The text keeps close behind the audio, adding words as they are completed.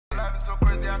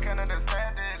can't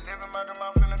understand it. Living my dream,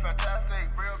 I'm feeling fantastic.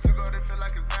 Real to go, they feel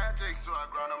like it's magic. So I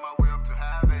grind on my way up to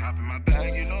have it. Hop in my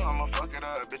bag, you know I'ma fuck it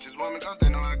up. Bitches want me cause they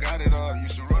know I got it all.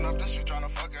 Used to run up the street trying to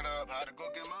fuck it up. How to go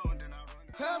get my own, then I run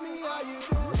it. Tell me how you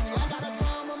do. See, I got a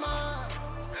draw my mind.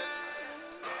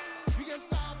 You can't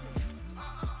stop me.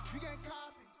 You can't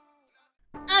copy.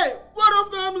 Hey, what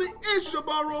up, family? It's your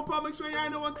boy RealPelmx. Man, y'all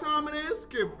know what time it is.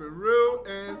 Keep it real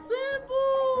and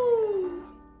simple.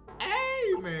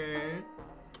 Hey, man.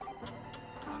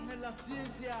 La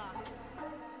ciencia.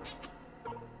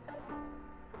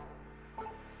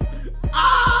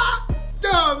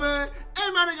 Duh, man.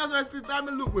 Hey, man, guys, right, since I'm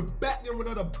in Luke, we're back in with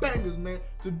another bangers, man.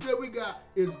 Today we got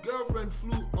his girlfriend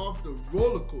flew off the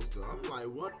roller coaster. I'm like,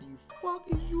 what the fuck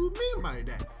is you mean by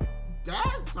that?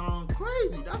 That sounds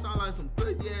crazy. That sounds like some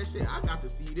crazy ass shit. I got to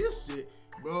see this shit,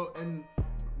 bro. And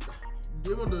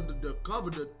even the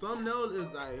cover, the thumbnail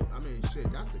is like, I mean,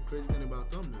 shit, that's the crazy thing about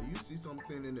thumbnail. You see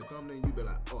something in the thumbnail, you be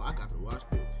like, oh, I got to watch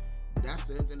this. That's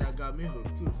the same thing that got me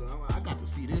hooked too. So I got to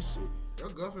see this shit. Your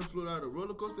girlfriend flew out of the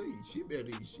roller coaster. She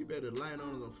better line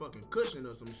on a fucking cushion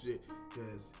or some shit,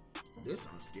 cause this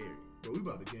sounds scary. But we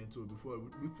about to get into it.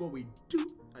 Before we do,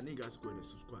 I need you guys to go ahead and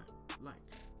subscribe, like,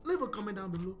 leave a comment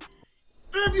down below.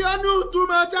 If you are new to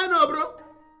my channel, bro.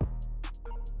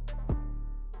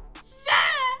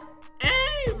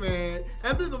 Man,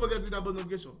 and please don't forget to hit that bell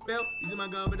notification bell. You see my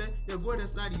guy over there? Yo, go ahead and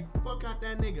slide the fuck out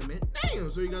that nigga, man. Damn,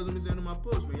 so you guys let me send in my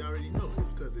post, man. You already know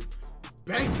it's because it's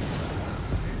banging.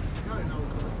 Y'all already know what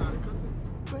kind of side of content.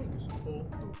 Bangers all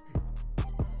the way.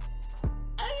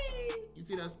 Hey, you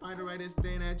see that spider right there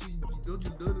staring at you? Don't you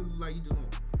do it like you just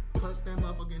want to punch that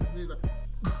motherfucker in the face? Like,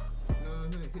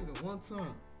 no, hit it one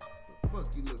time. The fuck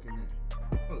you looking at?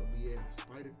 Ugly ass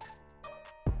spider.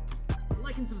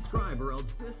 Like and subscribe or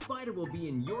else this spider will be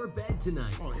in your bed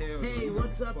tonight. Oh, hey,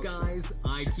 what's up guys?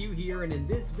 IQ here, and in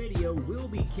this video we'll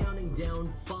be counting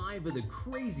down 5 of the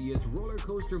craziest roller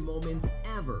coaster moments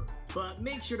ever. But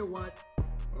make sure to watch.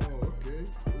 Oh, okay.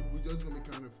 We're just gonna be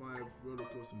counting 5 roller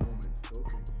coaster moments.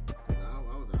 Okay.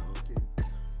 I was like, okay.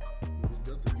 It was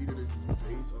just a video. This is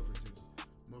based off of just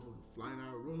motherfucker flying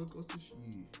out of roller coaster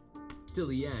shit. Till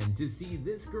the end to see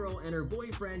this girl and her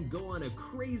boyfriend go on a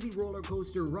crazy roller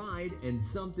coaster ride and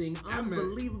something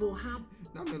unbelievable happened.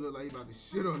 That man look like he about to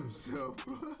shit on himself,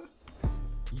 bro.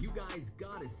 You guys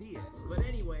gotta see it. But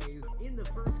anyways, in the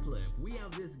first clip, we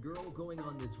have this girl going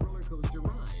on this roller coaster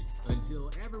ride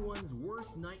until everyone's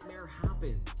worst nightmare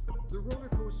happens. The roller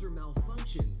coaster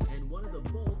malfunctions and one of the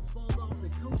bolts falls off the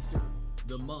coaster.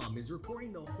 The mom is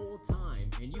recording the whole time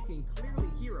and you can clearly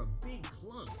hear a big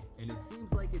clunk and it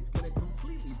seems like it's gonna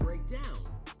completely break down.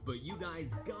 But you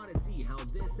guys gotta see how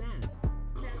this ends.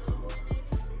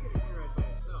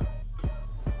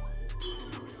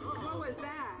 What was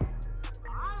that?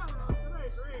 I don't know.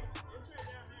 Somebody's ring. It's right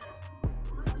down there.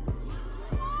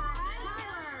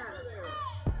 Tyler!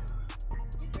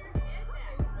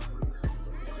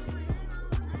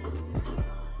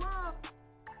 Whoa!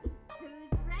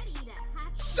 Who's ready to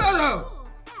hatch? Shut up!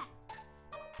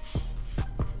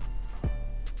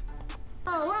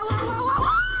 Whoa!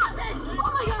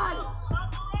 Oh my god!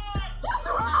 Stop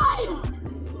the ride!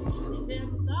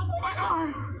 Oh my god!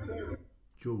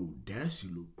 Yo, that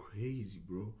shit look crazy,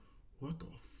 bro. What the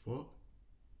fuck?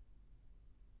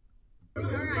 It's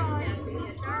alright, Jesse.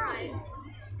 It's alright.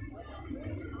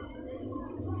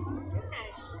 Okay.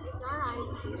 It's alright.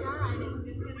 It's alright. It's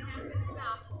just gonna have to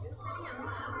stop. Just sit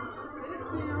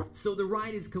down. So the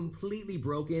ride is completely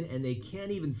broken and they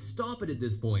can't even stop it at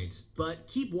this point. But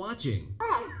keep watching.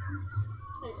 Alright.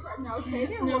 No, stay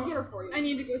there. We'll get her for you. I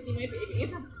need to go see my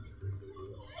baby.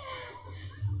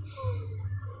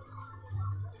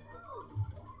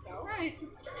 Alright.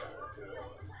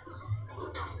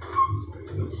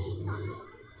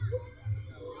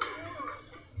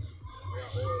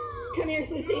 Come here,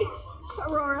 sissy.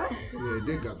 Aurora. Yeah,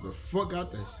 they got the fuck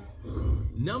out that shit.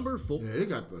 Number 4. Yeah, they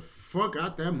got the fuck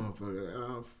out that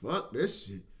motherfucker. Fuck this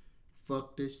shit.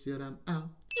 Fuck this shit, I'm out.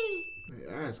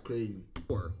 Man, that's crazy.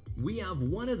 We have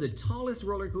one of the tallest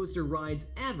roller coaster rides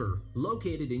ever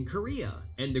located in Korea.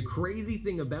 And the crazy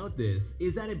thing about this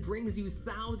is that it brings you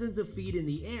thousands of feet in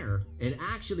the air and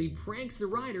actually pranks the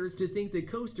riders to think the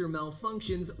coaster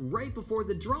malfunctions right before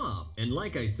the drop. And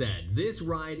like I said, this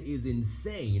ride is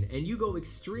insane and you go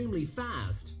extremely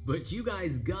fast, but you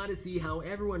guys gotta see how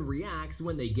everyone reacts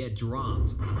when they get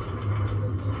dropped.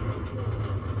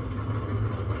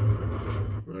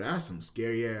 Bro, that's some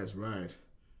scary ass ride.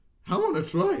 I wanna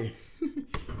try it.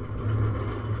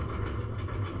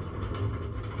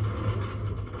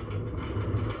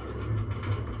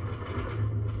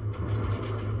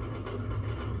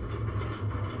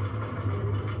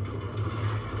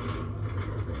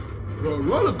 Bro,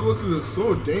 roller coasters are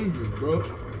so dangerous, bro.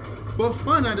 But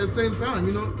fun at the same time,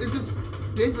 you know? It's just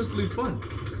dangerously fun.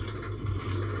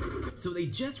 So they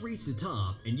just reached the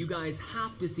top, and you guys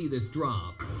have to see this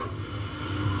drop.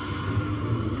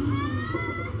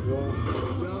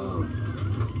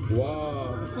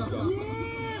 와, 진짜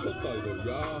미쳤다 이거.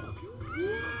 야.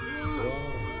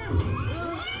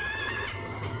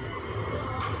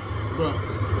 Bro,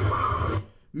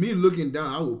 me looking down,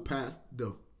 I will pass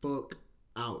the fuck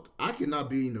out. I cannot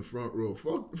be in the front row.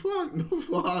 Fuck no.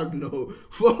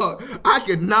 I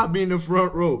cannot be in the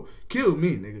front row. Kill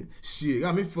me, nigga. Shit,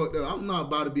 got me fucked up. I'm not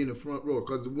about to be in the front row,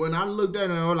 because when I look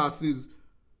down and all I see is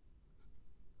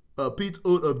a pit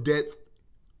out of death,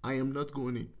 I am not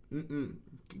going in.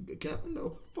 No,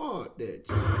 fuck that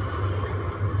shit.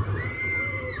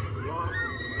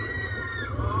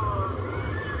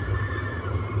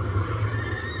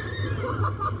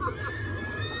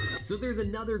 So there's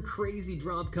another crazy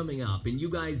drop coming up, and you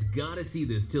guys gotta see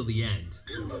this till the end.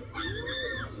 Yeah,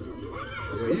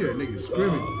 you hear niggas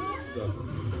screaming.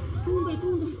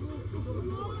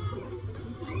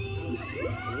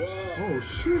 Oh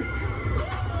shit.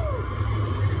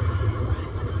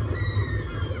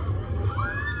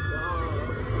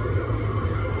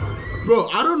 Bro,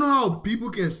 I don't know how people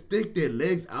can stick their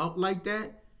legs out like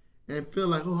that and feel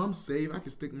like, oh, I'm safe. I can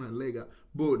stick my leg out.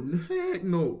 But heck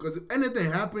no, because if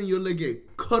anything happen, your leg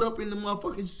get cut up in the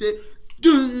motherfucking shit.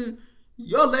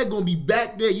 Your leg gonna be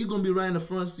back there. You gonna be right in the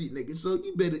front seat, nigga. So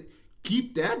you better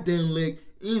keep that damn leg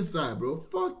inside, bro.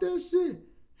 Fuck that shit.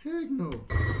 Heck no.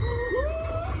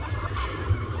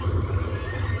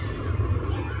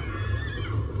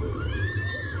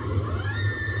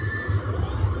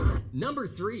 Number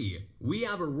 3, we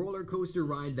have a roller coaster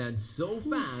ride that's so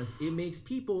fast it makes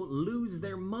people lose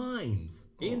their minds.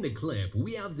 In the clip,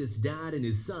 we have this dad and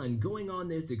his son going on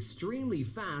this extremely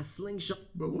fast slingshot.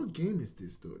 Bro, what game is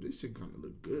this though? This shit kind of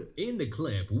look good. In the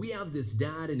clip, we have this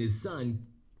dad and his son.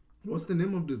 What's the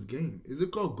name of this game? Is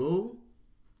it called Go?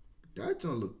 That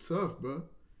joint look tough, bro.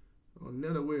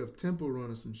 Another way of tempo run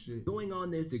or some shit. Going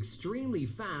on this extremely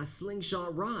fast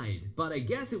slingshot ride. But I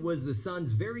guess it was the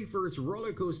son's very first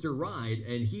roller coaster ride,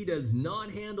 and he does not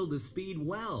handle the speed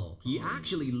well. He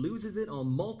actually loses it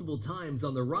on multiple times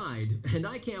on the ride, and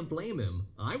I can't blame him.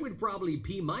 I would probably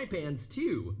pee my pants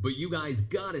too, but you guys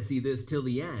gotta see this till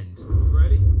the end.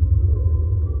 Ready?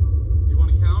 You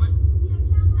want to count it? Yeah,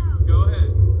 countdown. Go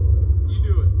ahead. You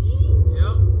do it. Me?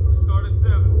 Yep. Start at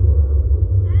 7.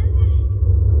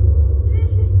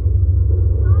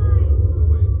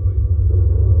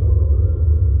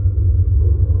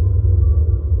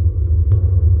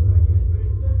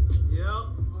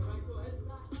 7, 5, 6.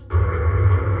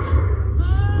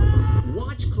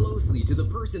 Watch closely to the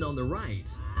person on the right.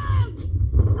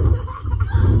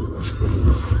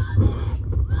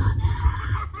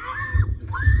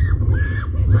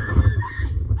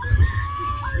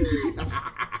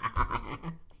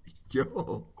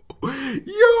 Yo,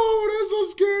 that's some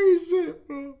scary shit,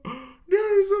 bro.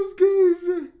 That is some scary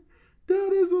shit.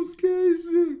 That is some scary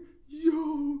shit.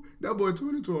 Yo, that boy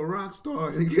turned into a rock star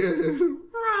again.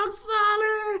 Rock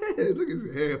solid. Look at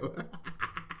his hair.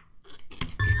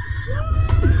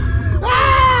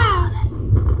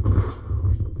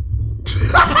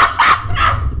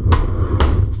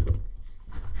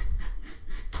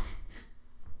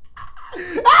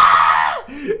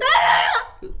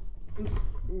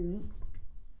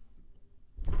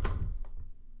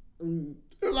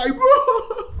 Like, bro.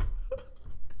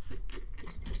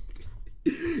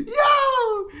 Yo,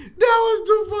 that was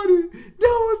too funny.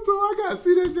 That was too. I gotta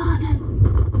see that shit again.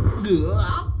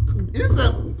 It's a.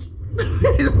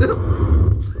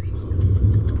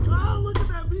 Oh, look at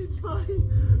that beach body.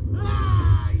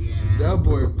 Ah, yeah. That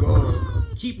boy gone.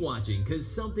 Keep watching, cause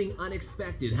something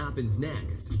unexpected happens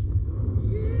next.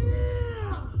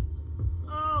 Yeah.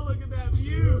 Oh, look at that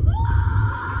view.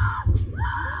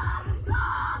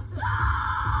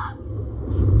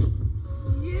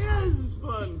 Yeah, this is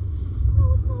fun.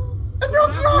 No,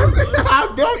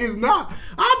 I bet it's not.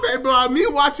 I bet, bro, me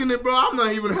watching it, bro, I'm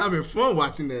not even having fun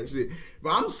watching that shit.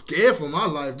 But I'm scared for my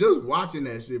life just watching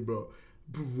that shit, bro.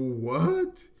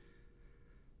 What?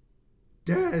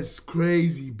 That's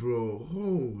crazy, bro.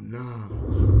 Oh, nah.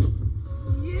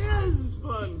 Yeah, this is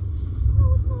fun.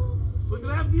 Look at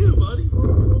that view, buddy.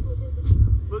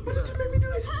 Look at What did you that. make me do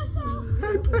this? I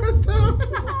I passed out.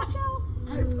 passed out.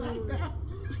 I passed out.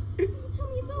 You tell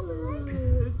me it's over, right?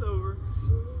 It's over.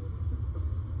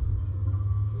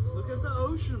 Look at the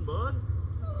ocean, bud.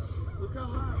 Look how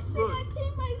high. I think Look. I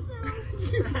peed myself.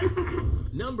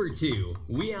 Number 2,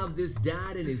 we have this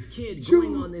dad and his kid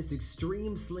going on this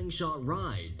extreme slingshot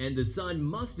ride, and the son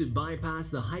must have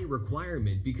bypassed the height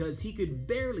requirement because he could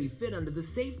barely fit under the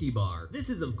safety bar. This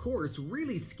is of course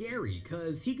really scary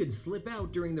because he could slip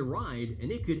out during the ride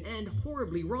and it could end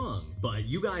horribly wrong. But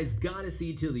you guys gotta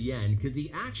see till the end because he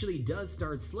actually does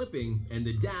start slipping and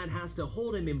the dad has to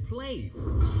hold him in place.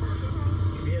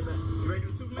 You hear that? You ready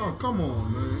to Superman? Oh, come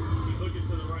on, man. He's looking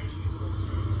to the right. He's looking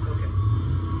straight. Okay.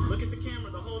 Look at the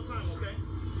camera the whole time, okay?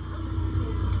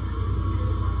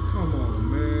 Come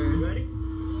on, man. You ready?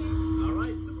 All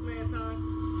right, Superman time.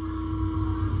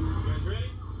 You guys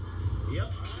ready? Yep.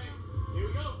 All right. Here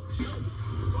we go.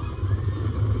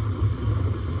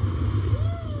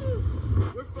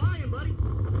 Woo! We're flying, buddy.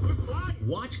 We're flying.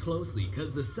 Watch closely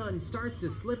because the son starts to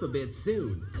slip a bit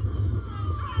soon.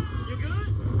 You good?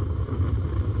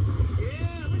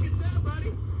 Yeah, look at that,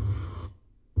 buddy.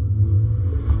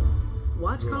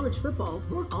 Watch college football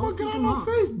Bro, come all on, get out season of my long.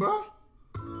 face, bro.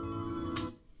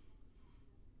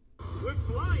 We're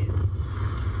flying.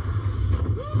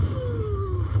 Woo!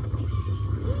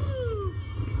 Woo!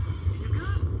 You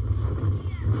good?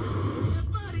 Yeah,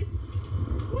 buddy.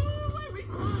 Woo! Wait, we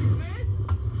flying, man.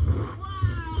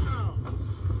 Wow!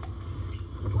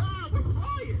 Wow, we're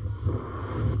flying.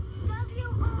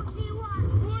 W-O-D-Y.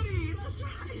 Woody, that's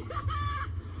right.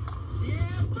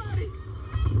 Yeah, buddy.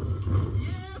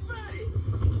 Yeah, buddy.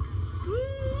 Woo!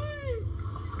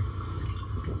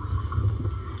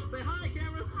 Say hi,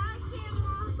 camera. Hi,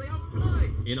 camera. Say I'm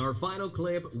flying. In our final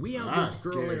clip, we have That's this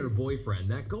girl and scary. her boyfriend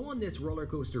that go on this roller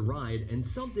coaster ride and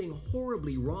something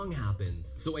horribly wrong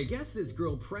happens. So I guess this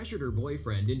girl pressured her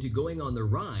boyfriend into going on the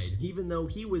ride even though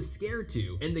he was scared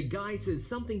to, and the guy says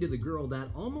something to the girl that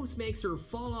almost makes her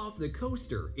fall off the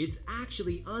coaster. It's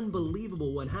actually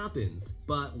unbelievable what happens.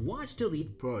 But watch till the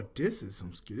Bro, this is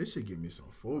some scary. This should give me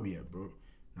some phobia, bro.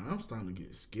 Now I'm starting to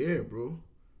get scared, bro.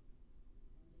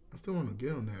 I still want to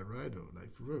get on that ride though,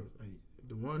 like for real. Like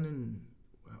the one in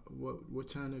what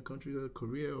China country,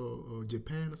 Korea or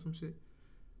Japan or some shit.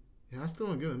 Yeah, I still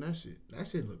want to get on that shit. That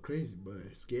shit look crazy, but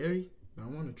it's scary. But I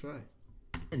want to try it.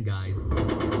 end, guys.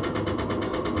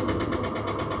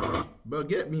 Bro,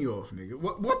 get me off, nigga.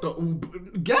 What the?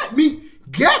 Get me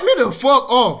the fuck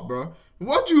off, bro.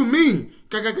 What you mean?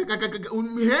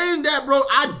 Hearing that, bro,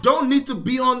 I don't need to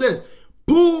be on this.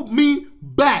 Pull me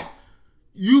back.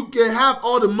 You can have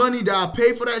all the money that I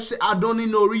pay for that shit. I don't need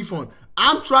no refund.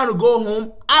 I'm trying to go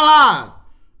home alive.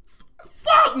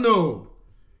 Fuck no.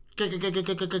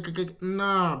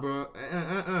 Nah, bro.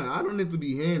 I don't need to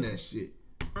be hearing that shit.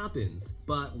 Happens,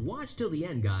 but watch till the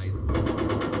end, guys.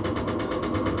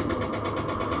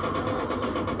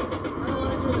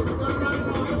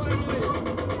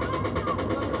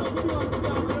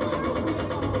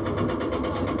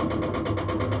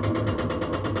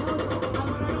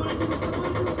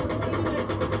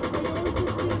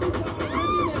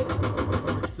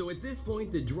 So at this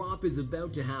point, the drop is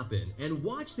about to happen, and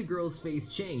watch the girl's face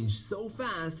change so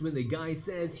fast when the guy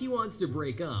says he wants to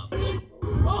break up.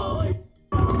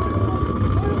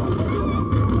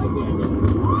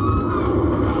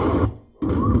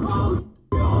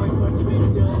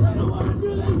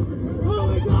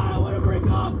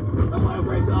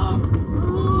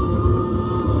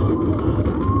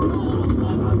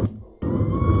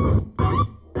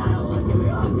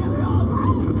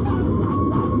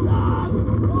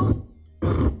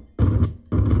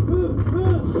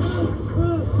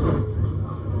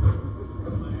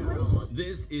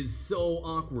 This is so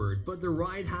awkward, but the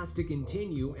ride has to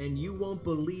continue, and you won't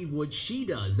believe what she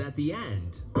does at the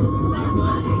end.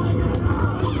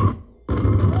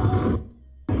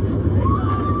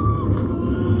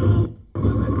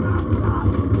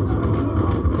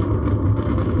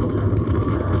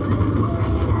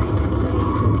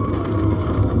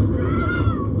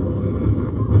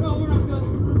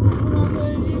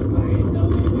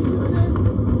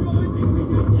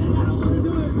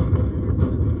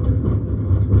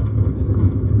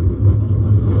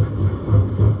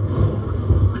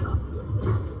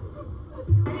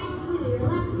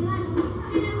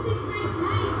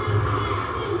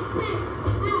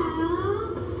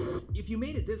 If you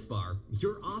made it this far,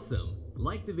 you're awesome.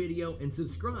 Like the video and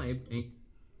subscribe, and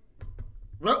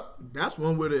Well, that's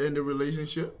one way to end a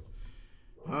relationship.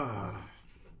 I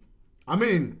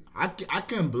mean, I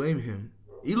can't blame him.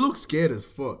 He looks scared as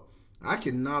fuck. I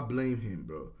cannot blame him,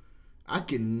 bro. I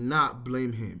cannot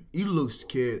blame him. He looks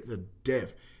scared to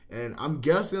death. And I'm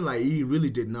guessing like he really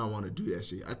did not want to do that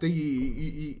shit. I think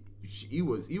he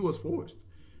was forced.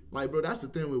 Like, bro, that's the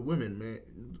thing with women, man.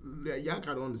 Y'all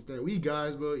gotta understand. We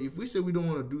guys, bro, if we say we don't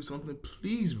want to do something,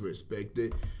 please respect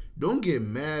it. don't get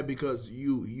mad because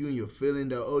you and your feeling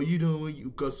that, oh, you don't want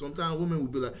you, because sometimes women will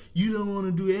be like, you don't want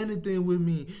to do anything with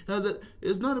me.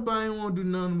 It's not about I don't want to do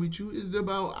nothing with you. It's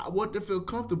about what they feel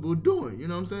comfortable doing. You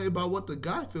know what I'm saying? About what the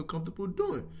guy feel comfortable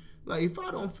doing. Like, if I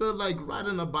don't feel like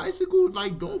riding a bicycle,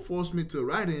 like, don't force me to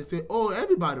ride it and say, oh,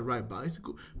 everybody ride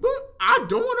bicycle. But I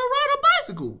don't want to ride a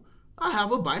bicycle. I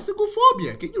have a bicycle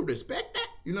phobia. Can you respect that?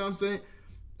 You know what I'm saying?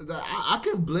 I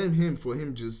can't blame him for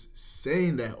him just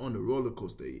saying that on the roller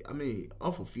coaster. I mean,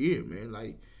 off of fear, man.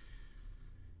 Like,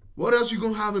 what else you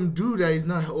gonna have him do that he's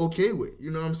not okay with? You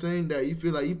know what I'm saying? That you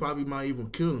feel like he probably might even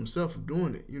kill himself for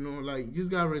doing it. You know, like, you just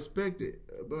gotta respect it.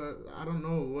 But I don't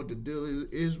know what the deal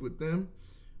is with them.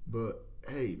 But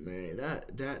hey, man,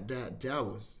 that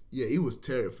was, yeah, he was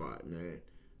terrified, man.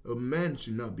 A man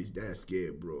should not be that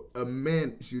scared, bro. A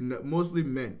man should not, mostly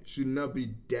men, should not be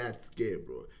that scared,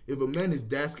 bro. If a man is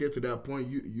that scared to that point,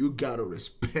 you gotta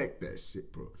respect that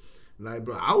shit, bro. Like,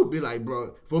 bro, I would be like,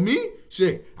 bro, for me,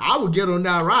 shit, I would get on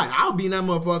that ride. I would be in that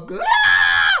motherfucker,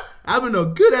 having a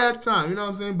good ass time, you know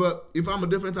what I'm saying? But if I'm a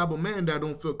different type of man that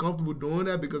don't feel comfortable doing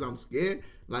that because I'm scared,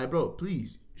 like, bro,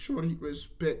 please, shorty,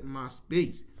 respect my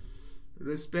space.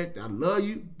 Respect, I love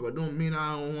you, but don't mean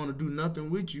I don't want to do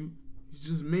nothing with you. It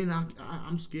just mean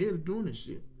I'm scared of doing this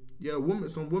shit. Yeah,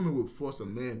 some women will force a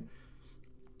man.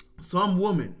 Some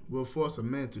women will force a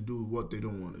man to do what they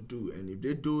don't want to do. And if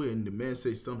they do it and the man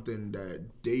says something that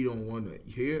they don't want to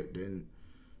hear, then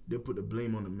they put the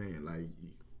blame on the man. Like,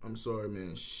 I'm sorry,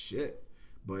 man, shit.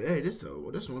 But hey, this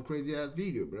one crazy ass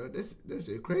video, bro. This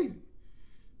shit crazy.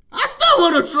 I still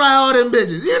want to try all them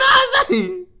bitches. You know what I'm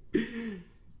saying?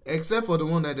 Except for the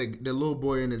one that the little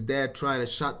boy and his dad tried to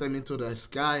shot them into the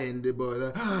sky, and the boy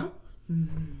like,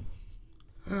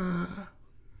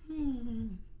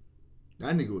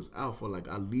 that nigga was out for like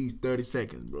at least 30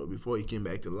 seconds, bro, before he came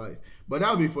back to life. But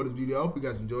that'll be for this video. I hope you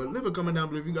guys enjoyed. Leave a comment down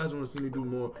below if you guys want to see me do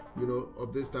more, you know,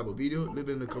 of this type of video. Leave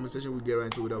it in the comment section. We'll get right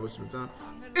into it without wasting time.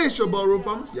 It's your boy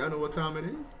RealPelmx. Y'all know what time it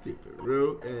is. Keep it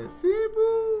real and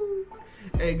simple.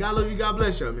 Hey, God love you. God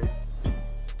bless y'all, man.